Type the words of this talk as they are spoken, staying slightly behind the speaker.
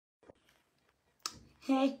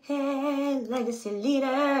Hey, hey, legacy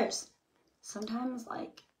leaders. Sometimes,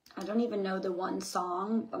 like, I don't even know the one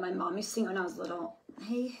song, but my mom used to sing when I was little.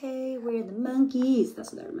 Hey, hey, we're the monkeys.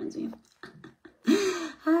 That's what that reminds me of.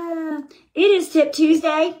 It is Tip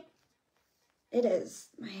Tuesday. It is.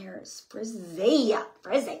 My hair is frizzy.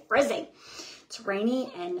 Frizzy. It's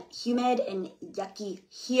rainy and humid and yucky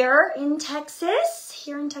here in Texas.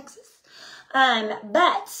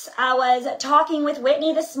 But I was talking with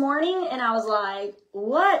Whitney this morning and I was like,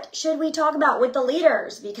 what should we talk about with the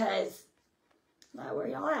leaders? Because where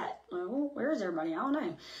y'all at? Oh, where's everybody? I don't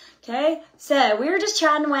know. Okay. So we were just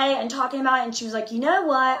chatting away and talking about it. And she was like, you know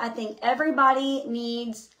what? I think everybody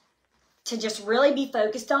needs to just really be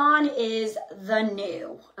focused on is the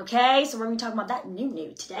new. Okay. So we're going to be talking about that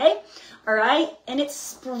new today. All right. And it's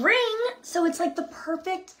spring. So it's like the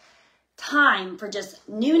perfect time for just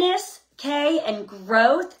newness. Okay, and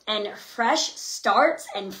growth and fresh starts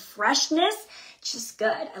and freshness. It's just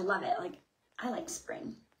good. I love it. I like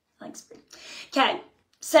spring. Okay,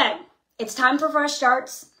 so it's time for fresh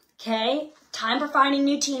starts. Okay, time for finding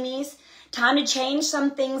new teamies. Time to change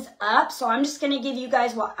some things up. So I'm just going to give you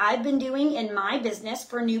guys what I've been doing in my business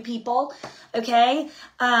for new people. Okay,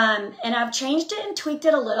 and I've changed it and tweaked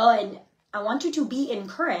it a little. And I want you to be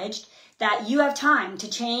encouraged that you have time to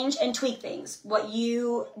change and tweak things. What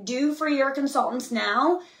you do for your consultants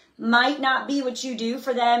now might not be what you do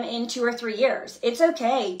for them in 2 or 3 years. It's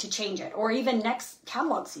okay to change it, or even next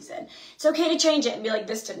catalog season. It's okay to change it and be like,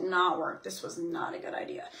 this did not work. This was not a good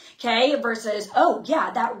idea. Okay, versus, oh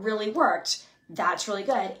yeah, that really worked. That's really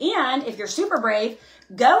good. And if you're super brave,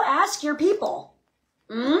 go ask your people.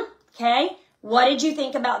 Okay, what did you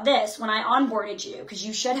think about this when I onboarded you? Because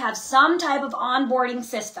you should have some type of onboarding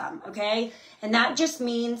system, okay? And that just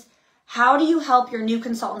means, how do you help your new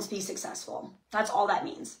consultants be successful? That's all that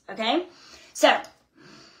means, okay? So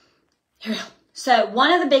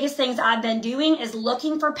one of the biggest things I've been doing is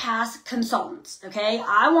looking for past consultants, okay?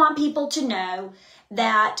 I want people to know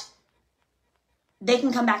that they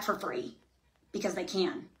can come back for free because they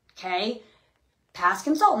can, okay? Past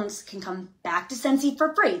consultants can come back to Scentsy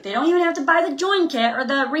for free. They don't even have to buy the join kit or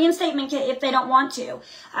the reinstatement kit if they don't want to.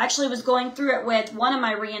 I actually was going through it with one of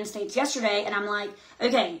my reinstates yesterday, and I'm like,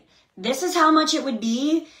 okay, this is how much it would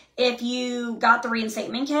be if you got the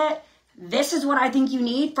reinstatement kit. This is what I think you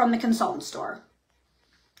need from the consultant store.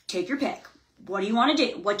 Take your pick. What do you want to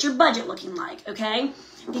do? What's your budget looking like, okay?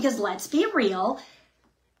 Because let's be real,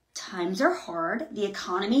 times are hard. The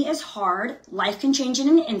economy is hard. Life can change in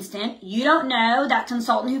an instant. You don't know that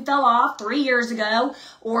consultant who fell off 3 years ago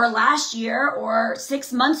or last year or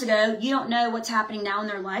 6 months ago. You don't know what's happening now in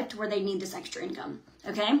their life to where they need this extra income.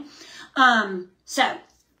 Okay. So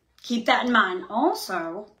keep that in mind.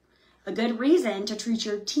 Also, a good reason to treat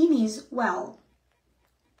your teamies well.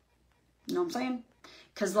 You know what I'm saying?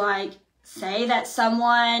 Because like, say that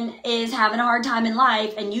someone is having a hard time in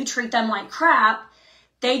life and you treat them like crap.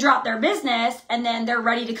 They drop their business and then they're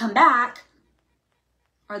ready to come back.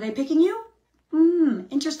 Are they picking you?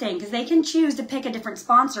 Interesting, because they can choose to pick a different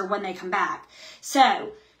sponsor when they come back.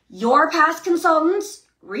 So your past consultants,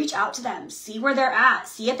 reach out to them. See where they're at.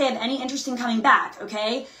 See if they have any interest in coming back,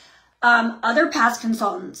 okay? Other past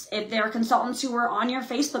consultants, if they're consultants who were on your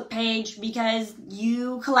Facebook page because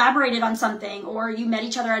you collaborated on something or you met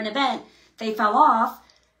each other at an event, they fell off.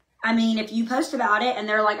 I mean, if you post about it and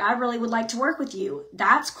they're like, I really would like to work with you,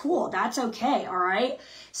 that's cool. That's okay. All right.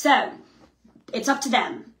 So it's up to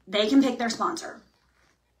them. They can pick their sponsor.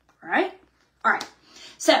 All right. All right.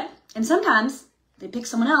 So, and sometimes they pick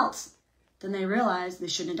someone else, then they realize they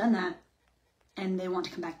shouldn't have done that. And they want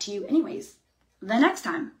to come back to you anyways the next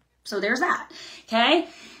time. So there's that. Okay.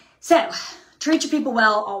 So treat your people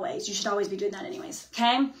well always. You should always be doing that anyways.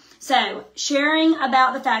 Okay. So sharing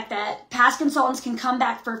about the fact that past consultants can come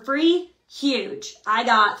back for free, huge. I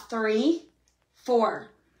got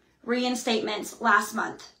 4 reinstatements last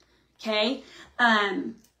month, okay,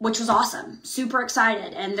 which was awesome. Super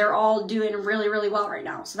excited, and they're all doing really, really well right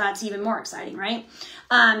now. So that's even more exciting, right?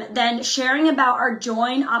 Then sharing about our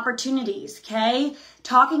join opportunities, okay,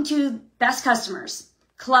 talking to best customers,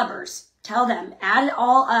 clubbers, tell them, add it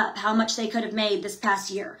all up, how much they could have made this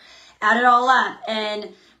past year. Add it all up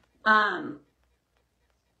and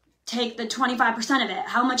take the 25% of it.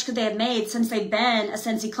 How much could they have made since they've been a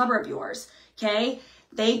Scentsy clubber of yours? Okay.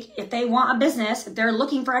 If they want a business, if they're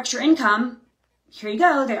looking for extra income, here you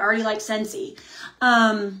go. They already like Scentsy.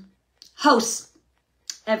 Hosts,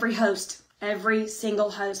 every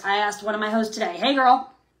single host. I asked one of my hosts today, hey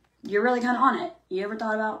girl, you're really kind of on it. You ever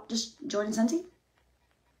thought about just joining Scentsy?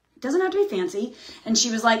 It doesn't have to be fancy. And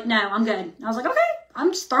she was like, no, I'm good. I was like, okay,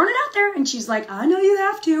 I'm just throwing it out there. And she's like, I know you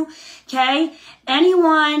have to. Okay.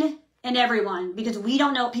 Anyone and everyone, because we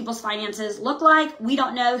don't know what people's finances look like. We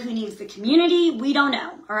don't know who needs the community. We don't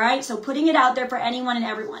know. All right. So putting it out there for anyone and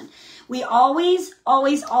everyone. We always,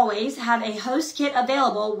 always, always have a host kit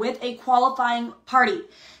available with a qualifying party.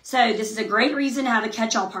 So this is a great reason to have a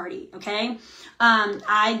catch-all party. Okay.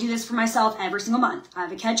 I do this for myself every single month. I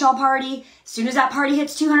have a catch-all party. As soon as that party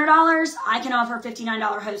hits $200, I can offer a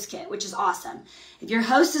 $59 host kit, which is awesome. If your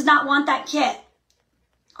host does not want that kit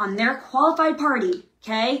on their qualified party,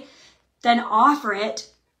 okay, then offer it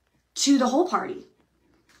to the whole party.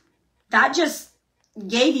 That just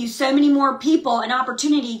gave you so many more people an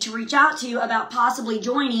opportunity to reach out to you about possibly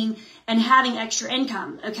joining and having extra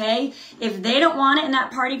income, okay? If they don't want it in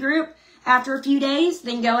that party group, after a few days,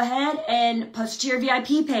 then go ahead and post it to your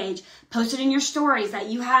VIP page. Post it in your stories that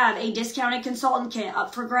you have a discounted consultant kit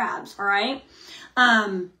up for grabs, all right?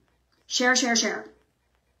 Share.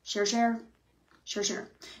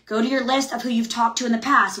 Go to your list of who you've talked to in the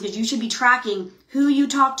past, because you should be tracking who you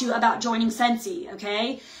talked to about joining Scentsy,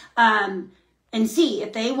 okay? And see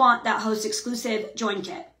if they want that host exclusive join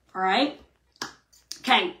kit, all right?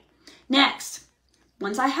 Okay, next,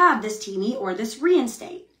 once I have this Teamy or this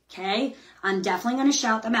reinstate, okay, I'm definitely going to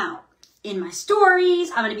shout them out in my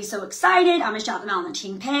stories. I'm going to be so excited. I'm going to shout them out on the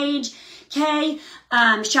Ting page, okay?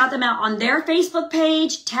 Shout them out on their Facebook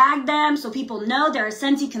page. Tag them so people know they're a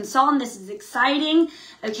Scentsy consultant. This is exciting,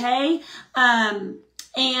 okay?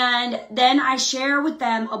 And then I share with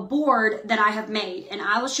them a board that I have made, and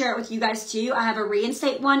I will share it with you guys too. I have a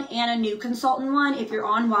reinstate one and a new consultant one. If you're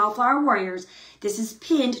on Wildflower Warriors, this is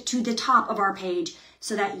pinned to the top of our page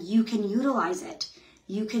so that you can utilize it.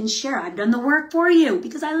 You can share. I've done the work for you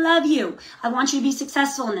because I love you. I want you to be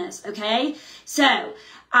successful in this, okay? So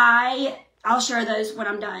I'll share those when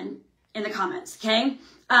I'm done in the comments, okay?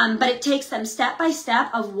 But it takes them step by step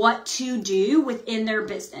of what to do within their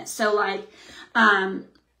business. So like,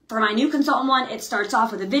 for my new consultant one, it starts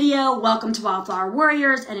off with a video, welcome to Wildflower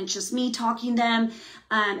Warriors, and it's just me talking to them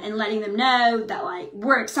and letting them know that like,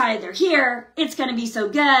 we're excited they're here. It's going to be so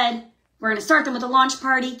good. We're going to start them with a launch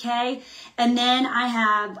party, okay? And then I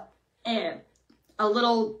have a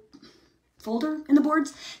little folder in the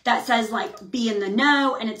boards that says like be in the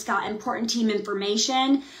know, and it's got important team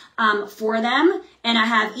information for them. And I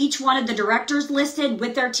have each one of the directors listed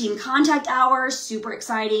with their team contact hours. Super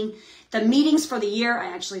exciting. The meetings for the year,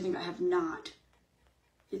 I actually think I have not.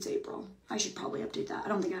 It's April. I should probably update that. I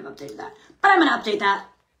don't think I've updated that, but I'm going to update that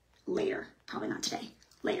later. Probably not today.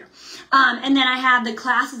 Later. And then I have the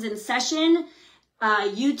classes in session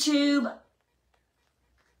YouTube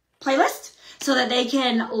playlist so that they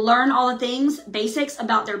can learn all the things, basics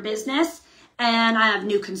about their business. And I have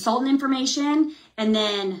new consultant information. And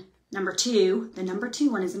then number two, the number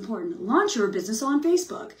two one is important. Launch your business on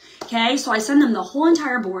Facebook. Okay, so I send them the whole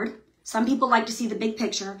entire board. Some people like to see the big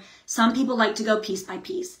picture. Some people like to go piece by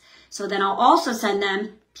piece. So then I'll also send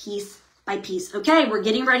them piece by piece. Okay, we're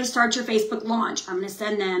getting ready to start your Facebook launch. I'm going to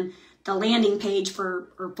send them the landing page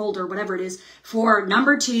or folder, whatever it is, for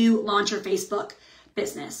number 2, launch your Facebook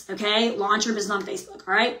business. Okay, launch your business on Facebook.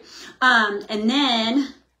 All right. And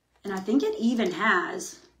then, and I think it even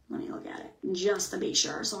has, let me look at it just to be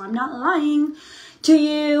sure, so I'm not lying to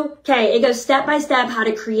you. Okay, it goes step by step how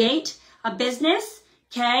to create a business.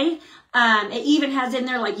 Okay, it even has in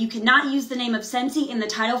there like you cannot use the name of Scentsy in the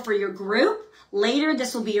title for your group. Later,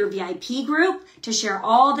 this will be your VIP group to share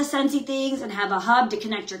all the Scentsy things and have a hub to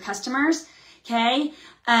connect your customers. Okay,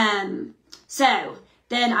 so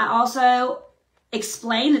then I also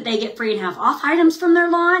explain that they get 3.5 off items from their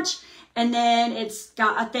launch. And then it's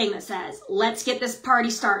got a thing that says, let's get this party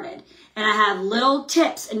started. And I have little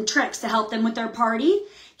tips and tricks to help them with their party.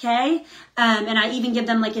 Okay. And I even give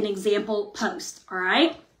them like an example post. All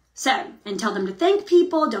right. So, and tell them to thank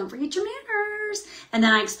people. Don't forget your manners. And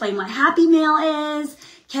then I explain what Happy Mail is.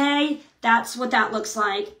 Okay. That's what that looks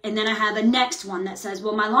like. And then I have a next one that says,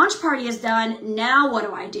 well, my launch party is done. Now what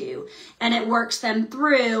do I do? And it works them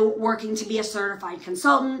through working to be a certified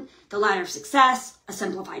consultant, the ladder of success, a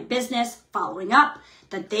simplified business, following up,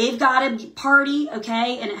 that they've got a party,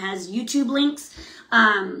 okay? And it has YouTube links,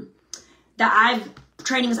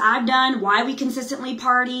 trainings I've done, why we consistently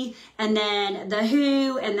party, and then the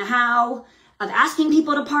who and the how of asking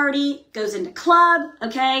people to party, goes into club,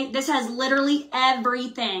 okay? This has literally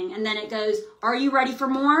everything. And then it goes, are you ready for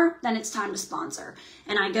more? Then it's time to sponsor.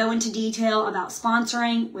 And I go into detail about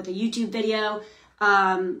sponsoring with a YouTube video,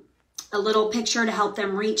 a little picture to help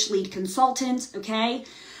them reach lead consultants, okay?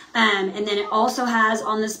 And then it also has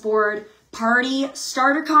on this board party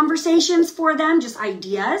starter conversations for them, just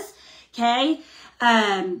ideas, okay?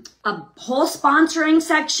 a whole sponsoring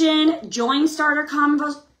section, join starter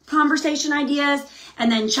conversation ideas,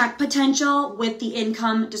 and then check potential with the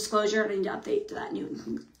income disclosure. I need to update to that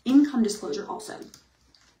new income disclosure also.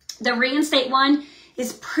 The reinstate one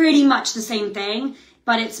is pretty much the same thing,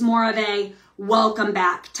 but it's more of a welcome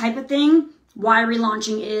back type of thing. Why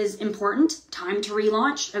relaunching is important, time to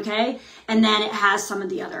relaunch, okay? And then it has some of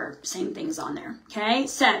the other same things on there, okay?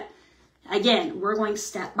 So again, we're going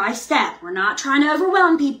step by step. We're not trying to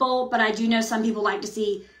overwhelm people, but I do know some people like to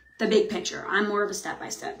see the big picture. I'm more of a step by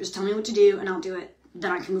step. Just tell me what to do and I'll do it.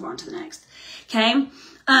 Then I can move on to the next, okay?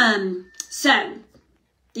 So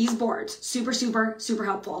these boards, super, super, super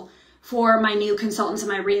helpful for my new consultants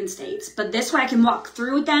and my reinstates. But this way I can walk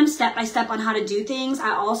through with them step by step on how to do things.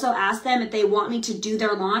 I also ask them if they want me to do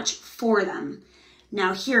their launch for them.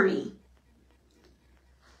 Now hear me.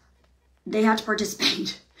 They have to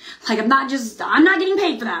participate. Like I'm not getting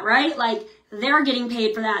paid for that, right? Like they're getting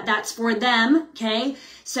paid for that. That's for them, okay?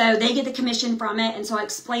 So they get the commission from it. And so I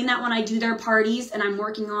explain that when I do their parties, and I'm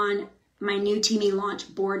working on my new Teamy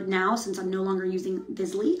launch board now since I'm no longer using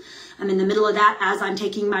Visly. I'm in the middle of that as I'm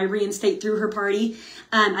taking my reinstate through her party.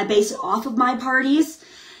 I base it off of my parties,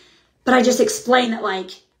 but I just explain that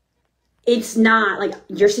like, it's not like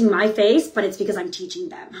you're seeing my face, but it's because I'm teaching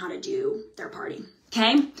them how to do their party,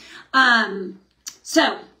 okay?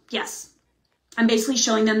 So yes, I'm basically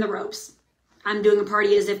showing them the ropes. I'm doing a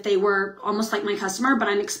party as if they were almost like my customer, but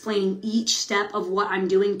I'm explaining each step of what I'm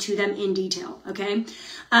doing to them in detail, okay?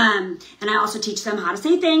 And I also teach them how to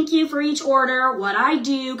say thank you for each order, what I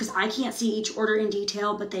do, because I can't see each order in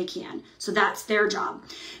detail, but they can. So that's their job.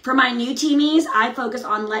 For my new teamies, I focus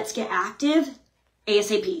on let's get active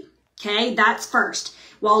ASAP, okay? That's first.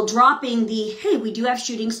 While dropping the, hey, we do have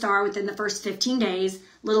Shooting Star within the first 15 days,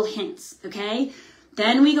 little hints, okay?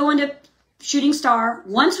 Then we go into Shooting Star.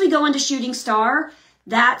 Once we go into Shooting Star,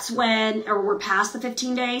 that's when, or we're past the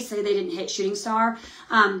 15 days, say they didn't hit Shooting Star,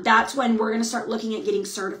 that's when we're going to start looking at getting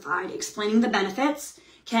certified, explaining the benefits,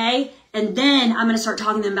 okay? And then I'm going to start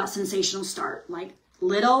talking to them about Sensational Start, like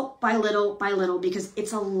little by little by little, because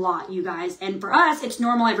it's a lot, you guys. And for us, it's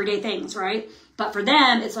normal everyday things, right? But for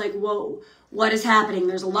them, it's like, whoa, what is happening?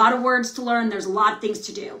 There's a lot of words to learn. There's a lot of things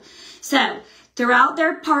to do. So throughout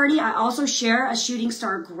their party, I also share a Shooting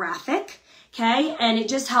Star graphic. Okay, and it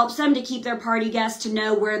just helps them to keep their party guests to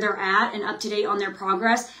know where they're at and up to date on their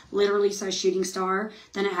progress. Literally says Shooting Star.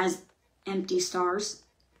 Then it has empty stars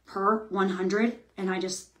per 100, and I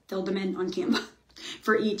just filled them in on Canva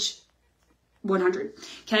for each 100.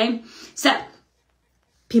 Okay, so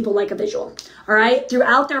people like a visual. All right,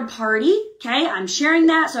 throughout their party, okay, I'm sharing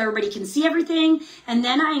that so everybody can see everything. And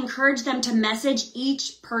then I encourage them to message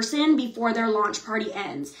each person before their launch party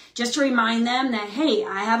ends, just to remind them that, hey,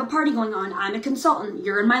 I have a party going on. I'm a consultant.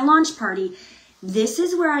 You're in my launch party. This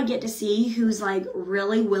is where I get to see who's like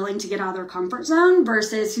really willing to get out of their comfort zone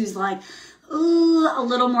versus who's like, ooh, a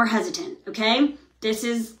little more hesitant. Okay, this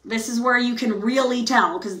is where you can really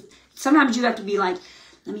tell, because sometimes you have to be like,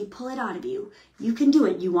 let me pull it out of you. You can do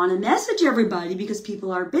it. You want to message everybody because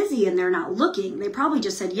people are busy and they're not looking. They probably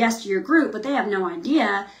just said yes to your group, but they have no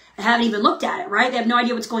idea. They haven't even looked at it, right? They have no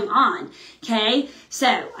idea what's going on. Okay. So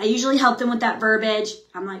I usually help them with that verbiage.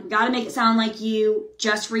 I'm like, got to make it sound like you.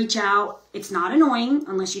 Just reach out. It's not annoying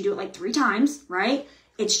unless you do it like 3 times, right?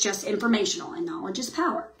 It's just informational, and knowledge is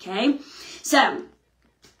power. Okay. So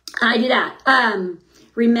I do that.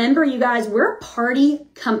 Remember, you guys, we're a party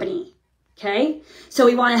company. Okay, so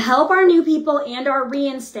we want to help our new people and our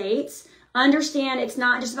reinstates understand it's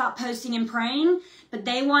not just about posting and praying, but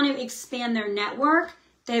they want to expand their network.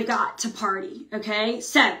 They've got to party. Okay,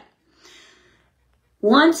 so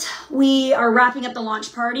once we are wrapping up the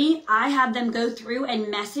launch party, I have them go through and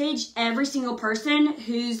message every single person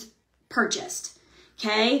who's purchased.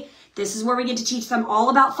 Okay, this is where we get to teach them all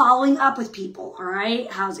about following up with people. All right,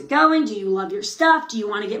 how's it going? Do you love your stuff? Do you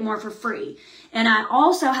want to get more for free? And I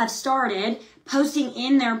also have started posting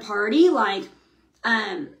in their party, like,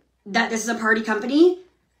 that this is a party company.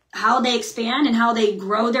 How they expand and how they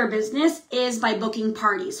grow their business is by booking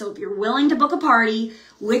parties. So if you're willing to book a party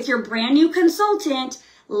with your brand new consultant,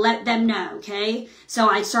 let them know, okay? So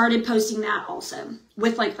I started posting that also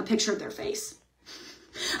with like a picture of their face.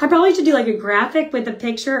 I probably should do like a graphic with a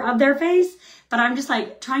picture of their face, but I'm just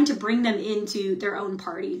like trying to bring them into their own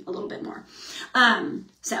party a little bit more. And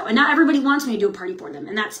not everybody wants me to do a party for them,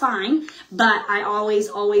 and that's fine, but I always,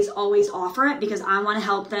 always, always offer it because I want to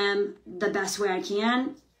help them the best way I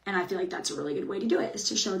can. And I feel like that's a really good way to do it, is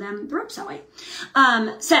to show them the ropes that way.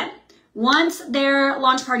 So once their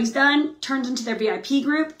launch party's done, turns into their VIP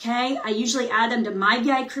group, okay? I usually add them to my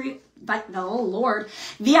oh Lord,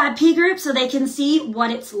 VIP group so they can see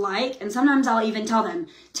what it's like. And sometimes I'll even tell them,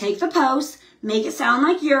 take the post, make it sound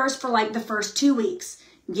like yours for like the first 2 weeks.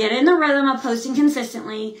 Get in the rhythm of posting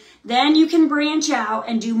consistently. Then you can branch out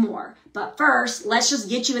and do more. But first, let's just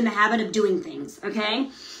get you in the habit of doing things, okay?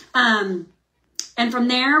 And from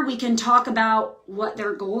there, we can talk about what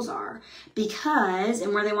their goals are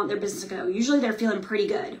and where they want their business to go. Usually they're feeling pretty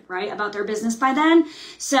good, right, about their business by then.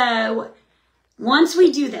 So once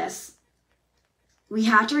we do this, we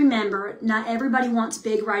have to remember not everybody wants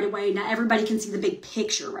big right away. Not everybody can see the big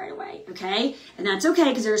picture right away, okay? And that's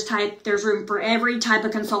okay because there's room for every type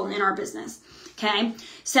of consultant in our business, okay?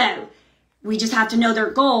 So we just have to know their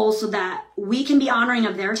goals so that we can be honoring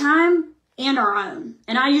of their time and our own.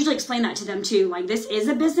 And I usually explain that to them too. Like, this is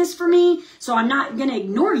a business for me, so I'm not going to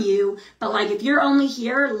ignore you. But like, if you're only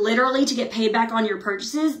here literally to get paid back on your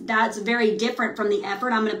purchases, that's very different from the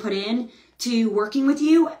effort I'm going to put in to working with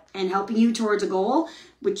you and helping you towards a goal,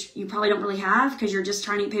 which you probably don't really have because you're just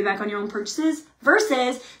trying to get paid back on your own purchases,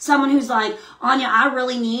 versus someone who's like, Anya, I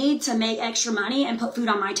really need to make extra money and put food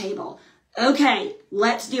on my table. Okay,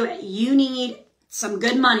 let's do it. You need some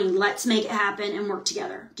good money. Let's make it happen and work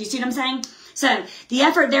together. Do you see what I'm saying? So the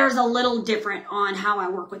effort there is a little different on how I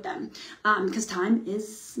work with them, because time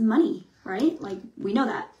is money, right? Like, we know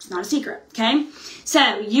that. It's not a secret, okay?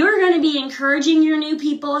 So you're going to be encouraging your new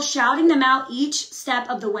people, shouting them out each step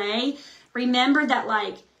of the way. Remember that,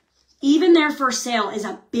 like, even their first sale is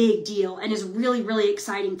a big deal and is really, really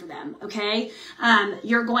exciting for them, okay?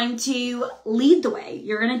 You're going to lead the way.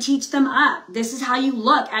 You're going to teach them up. This is how you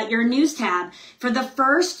look at your news tab. For the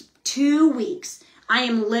first 2 weeks, I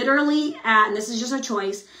am literally at, and this is just a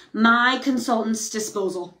choice, my consultant's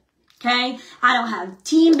disposal, okay? I don't have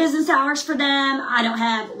team business hours for them. I don't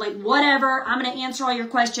have, like, whatever. I'm going to answer all your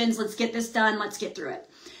questions. Let's get this done. Let's get through it.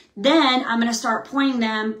 Then I'm going to start pointing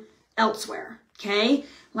them elsewhere, okay?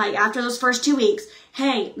 Like, after those first 2 weeks,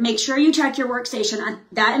 hey, make sure you check your workstation.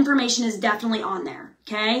 That information is definitely on there,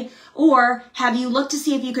 okay? Or have you looked to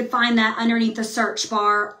see if you could find that underneath the search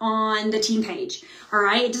bar on the team page, all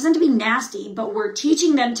right? It doesn't have to be nasty, but we're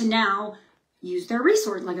teaching them to now use their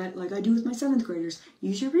resource, like I do with my 7th graders.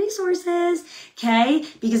 Use your resources, okay?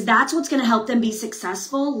 Because that's what's going to help them be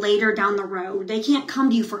successful later down the road. They can't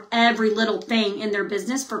come to you for every little thing in their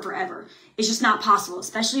business for forever. It's just not possible,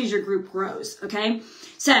 especially as your group grows, okay?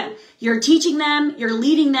 So you're teaching them, you're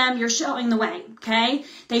leading them, you're showing the way, okay?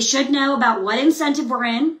 They should know about what incentive we're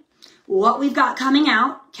in, what we've got coming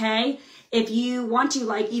out, okay? If you want to,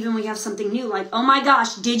 like, even we have something new, like, oh my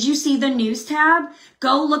gosh, did you see the news tab?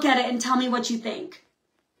 Go look at it and tell me what you think.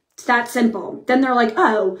 It's that simple. Then they're like,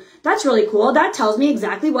 oh, that's really cool. That tells me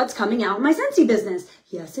exactly what's coming out in my Scentsy business.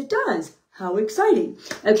 Yes, it does. How exciting.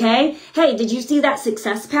 Okay. Hey, did you see that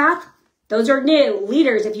success path? Those are new.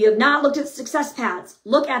 Leaders, if you have not looked at success paths,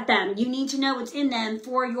 look at them. You need to know what's in them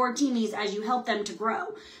for your teamies as you help them to grow.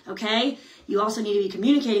 Okay. You also need to be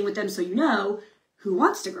communicating with them so you know who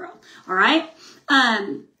wants to grow. All right.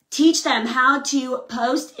 Teach them how to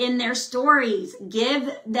post in their stories.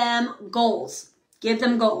 Give them goals. Give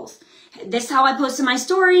them goals. This is how I post in my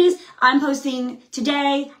stories. I'm posting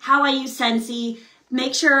today how I use Scentsy.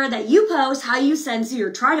 Make sure that you post how you use Scentsy,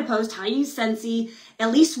 or try to post how you use Scentsy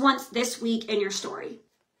at least once this week in your story.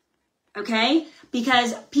 Okay?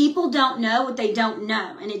 Because people don't know what they don't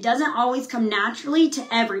know, and it doesn't always come naturally to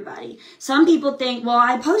everybody. Some people think, well,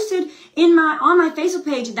 I posted on my Facebook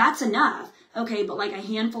page, that's enough. Okay, but like a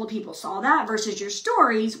handful of people saw that versus your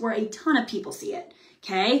stories where a ton of people see it.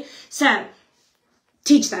 Okay? So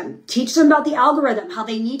teach them about the algorithm, how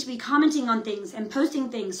they need to be commenting on things and posting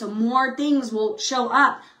things so more things will show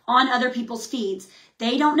up on other people's feeds.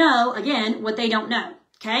 They don't know, again, what they don't know.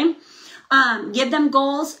 Okay? Give them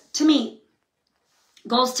goals to meet.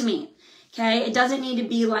 Goals to meet, okay? It doesn't need to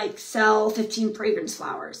be like sell 15 fragrance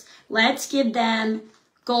flowers. Let's give them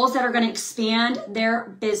goals that are going to expand their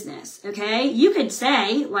business, okay? You could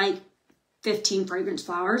say like 15 fragrance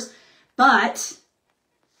flowers, but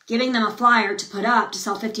giving them a flyer to put up to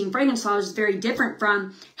sell 15 fragrance flowers is very different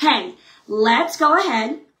from, hey, let's go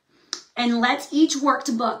ahead and let's each work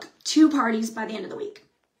to book 2 parties by the end of the week.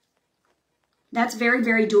 That's very,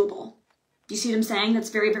 very doable. You see what I'm saying? That's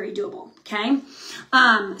very, very doable, okay?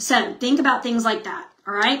 So think about things like that,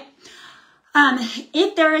 all right?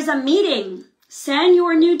 If there is a meeting, send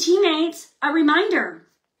your new teammates a reminder.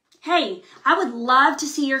 Hey, I would love to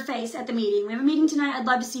see your face at the meeting. We have a meeting tonight. I'd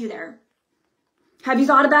love to see you there. Have you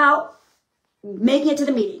thought about making it to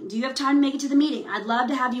the meeting? Do you have time to make it to the meeting? I'd love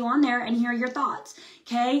to have you on there and hear your thoughts,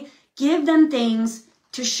 okay? Give them things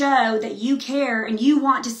to show that you care and you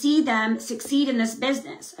want to see them succeed in this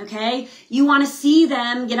business, okay? You want to see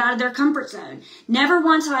them get out of their comfort zone. Never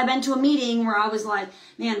once have I been to a meeting where I was like,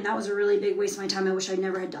 man, that was a really big waste of my time. I wish I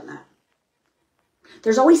never had done that.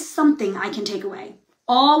 There's always something I can take away.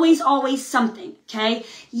 Always, always something, okay?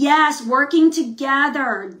 Yes, working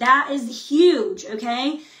together, that is huge,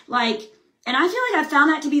 okay? Like, and I feel like I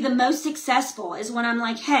found that to be the most successful is when I'm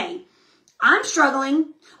like, hey, I'm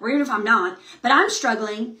struggling, or even if I'm not, but I'm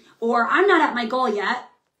struggling, or I'm not at my goal yet.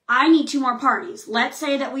 I need 2 more parties. Let's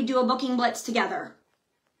say that we do a booking blitz together.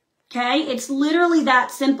 Okay? It's literally that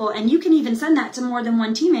simple. And you can even send that to more than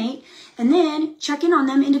one teammate and then check in on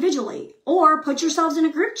them individually or put yourselves in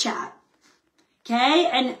a group chat. Okay?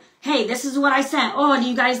 And hey, this is what I sent. Oh, do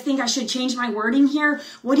you guys think I should change my wording here?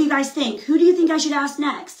 What do you guys think? Who do you think I should ask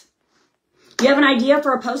next? Do you have an idea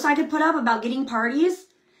for a post I could put up about getting parties?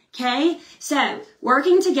 Okay, so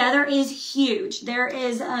working together is huge. There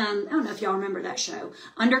is, I don't know if y'all remember that show,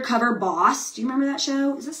 Undercover Boss. Do you remember that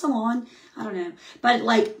show? Is this still on? I don't know. But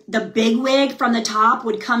like the bigwig from the top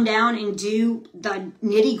would come down and do the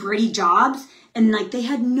nitty gritty jobs. And like they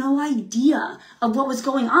had no idea of what was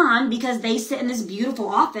going on because they sit in this beautiful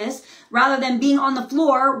office rather than being on the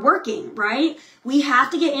floor working, right? We have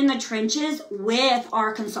to get in the trenches with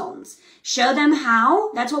our consultants. Show them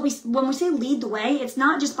how. That's what when we say lead the way, it's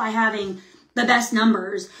not just by having the best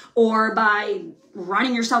numbers or by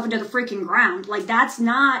running yourself into the freaking ground. Like that's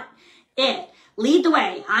not it. Lead the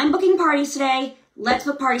way. I'm booking parties today. Let's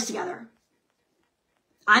book parties together.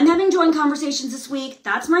 I'm having joint conversations this week.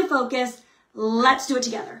 That's my focus. Let's do it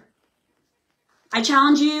together. I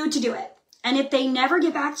challenge you to do it. And if they never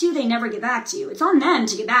get back to you, they never get back to you. It's on them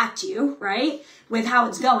to get back to you, right? With how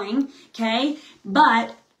it's going, okay?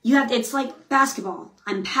 But it's like basketball.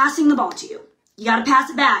 I'm passing the ball to you. You got to pass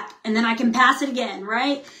it back, and then I can pass it again,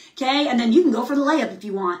 right? Okay? And then you can go for the layup if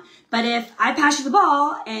you want. But if I pass you the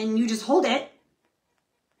ball and you just hold it,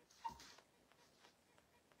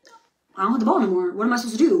 I don't have the ball anymore. What am I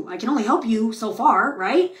supposed to do? I can only help you so far,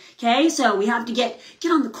 right? Okay, so we have to get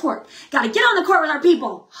on the court. Got to get on the court with our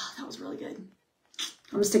people. Oh, that was really good.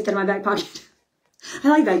 I'm going to stick that in my back pocket. I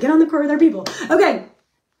like that. Get on the court with our people. Okay,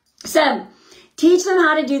 so teach them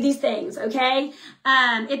how to do these things, okay?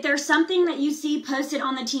 If there's something that you see posted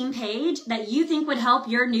on the team page that you think would help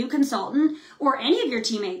your new consultant or any of your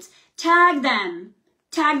teammates, tag them.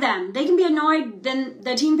 Tag them. They can be annoyed, then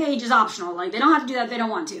the team page is optional. Like, they don't have to do that if they don't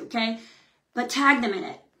want to, okay? But tag them in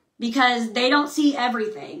it because they don't see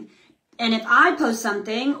everything. And if I post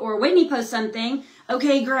something or Whitney posts something,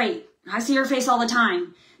 okay, great. I see her face all the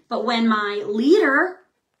time. But when my leader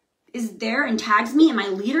is there and tags me and my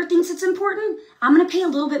leader thinks it's important, I'm going to pay a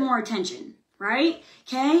little bit more attention, right?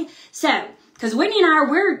 Okay? So, because Whitney and I,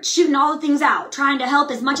 we're shooting all the things out, trying to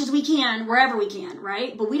help as much as we can, wherever we can,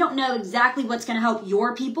 right? But we don't know exactly what's going to help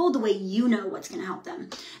your people the way you know what's going to help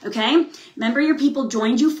them, okay? Remember, your people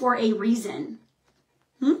joined you for a reason.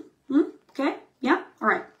 Okay? Yeah? All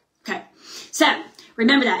right. Okay. So,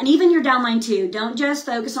 remember that. And even your downline too. Don't just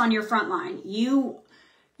focus on your front line. You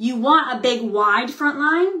want a big, wide front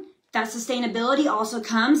line. That sustainability also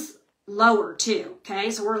comes lower too,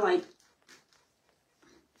 okay? So we're like,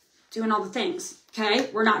 doing all the things, okay?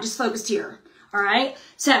 We're not just focused here, all right?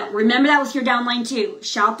 So remember that with your downline too.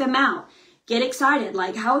 Shout them out. Get excited.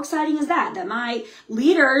 Like, how exciting is that? That my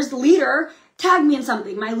leader's leader tagged me in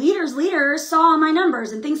something. My leader's leader saw my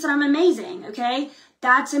numbers and thinks that I'm amazing, okay?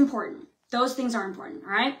 That's important. Those things are important,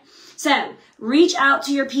 all right? So reach out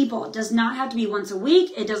to your people. It does not have to be once a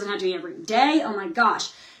week. It doesn't have to be every day. Oh my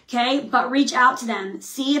gosh, okay? But reach out to them.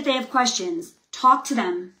 See if they have questions. Talk to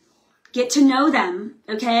them. Get to know them,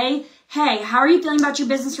 okay? Hey, how are you feeling about your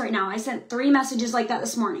business right now? I sent 3 messages like that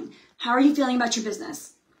this morning. How are you feeling about your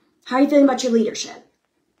business? How are you feeling about your leadership?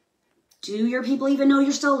 Do your people even know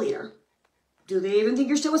you're still a leader? Do they even think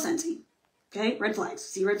you're still a sensei? Okay, red flags.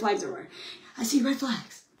 See red flags everywhere. I see red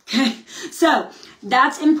flags. Okay, so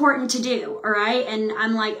that's important to do, all right? And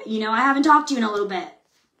I'm like, I haven't talked to you in a little bit.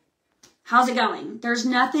 How's it going? There's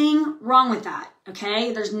nothing wrong with that,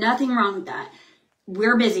 okay? There's nothing wrong with that.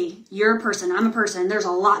 We're busy. You're a person. I'm a person. There's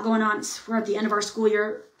a lot going on. We're at the end of our school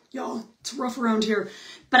year. Y'all, it's rough around here.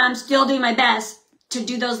 But I'm still doing my best to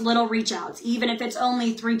do those little reach outs, even if it's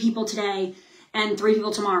only 3 people today and 3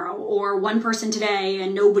 people tomorrow, or 1 person today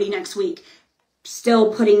and nobody next week.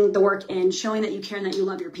 Still putting the work in, showing that you care and that you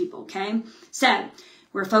love your people, okay? So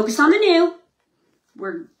we're focused on the new.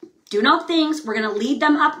 We're doing all the things. We're going to lead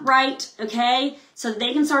them upright, okay? So that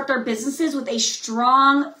they can start their businesses with a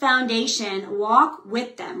strong foundation. Walk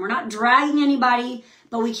with them. We're not dragging anybody,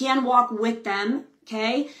 but we can walk with them,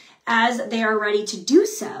 okay? as they are ready to do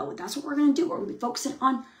so. That's what we're going to do. We're going to be focusing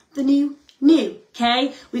on the new,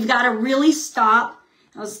 okay? We've got to really stop.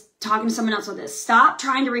 I was talking to someone else with this. Stop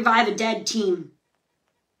trying to revive a dead team.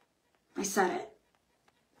 I said it.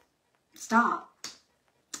 Stop.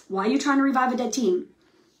 Why are you trying to revive a dead team?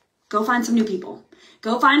 Go find some new people.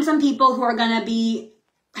 Go find some people who are going to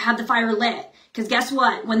have the fire lit. Because guess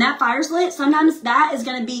what? When that fire's lit, sometimes that is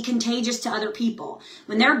going to be contagious to other people.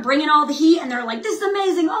 When they're bringing all the heat and they're like, this is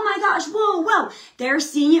amazing. Oh my gosh, whoa, whoa. They're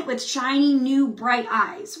seeing it with shiny, new, bright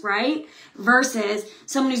eyes, right? Versus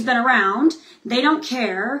someone who's been around, they don't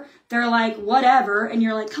care. They're like, whatever. And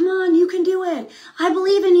you're like, come on, you can do it. I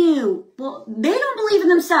believe in you. Well, they don't believe in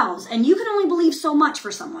themselves. And you can only believe so much for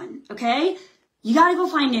someone, okay? You got to go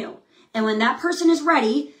find new. And when that person is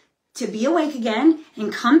ready to be awake again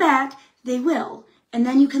and come back, they will. And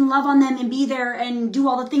then you can love on them and be there and do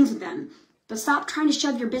all the things with them. But stop trying to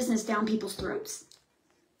shove your business down people's throats.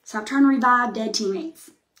 Stop trying to revive dead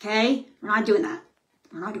teammates. Okay? We're not doing that.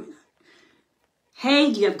 We're not doing that.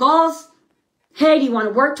 Hey, do you have goals? Hey, do you want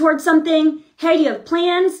to work towards something? Hey, do you have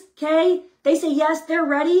plans? Okay? They say yes, they're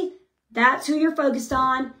ready. That's who you're focused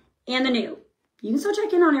on and the new. You can still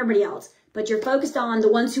check in on everybody else, but you're focused on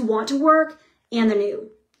the ones who want to work and the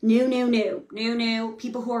new. New.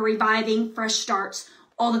 People who are reviving, fresh starts,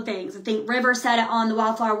 all the things. I think River said it on the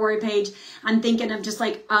Wildflower Warrior page. I'm thinking of just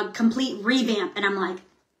like a complete revamp. And I'm like,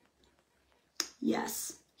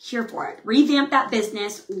 yes, here for it. Revamp that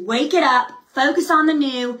business, wake it up, focus on the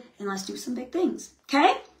new, and let's do some big things.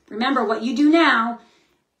 Okay? Remember, what you do now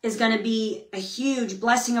is going to be a huge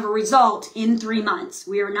blessing of a result in 3 months.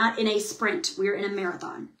 We are not in a sprint. We are in a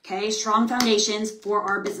marathon. Okay? Strong foundations for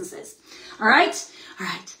our businesses. All right? All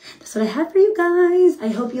right, that's what I have for you guys.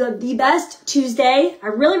 I hope you have the best Tuesday. I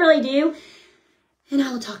really, really do. And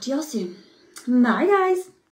I will talk to y'all soon. Bye, guys.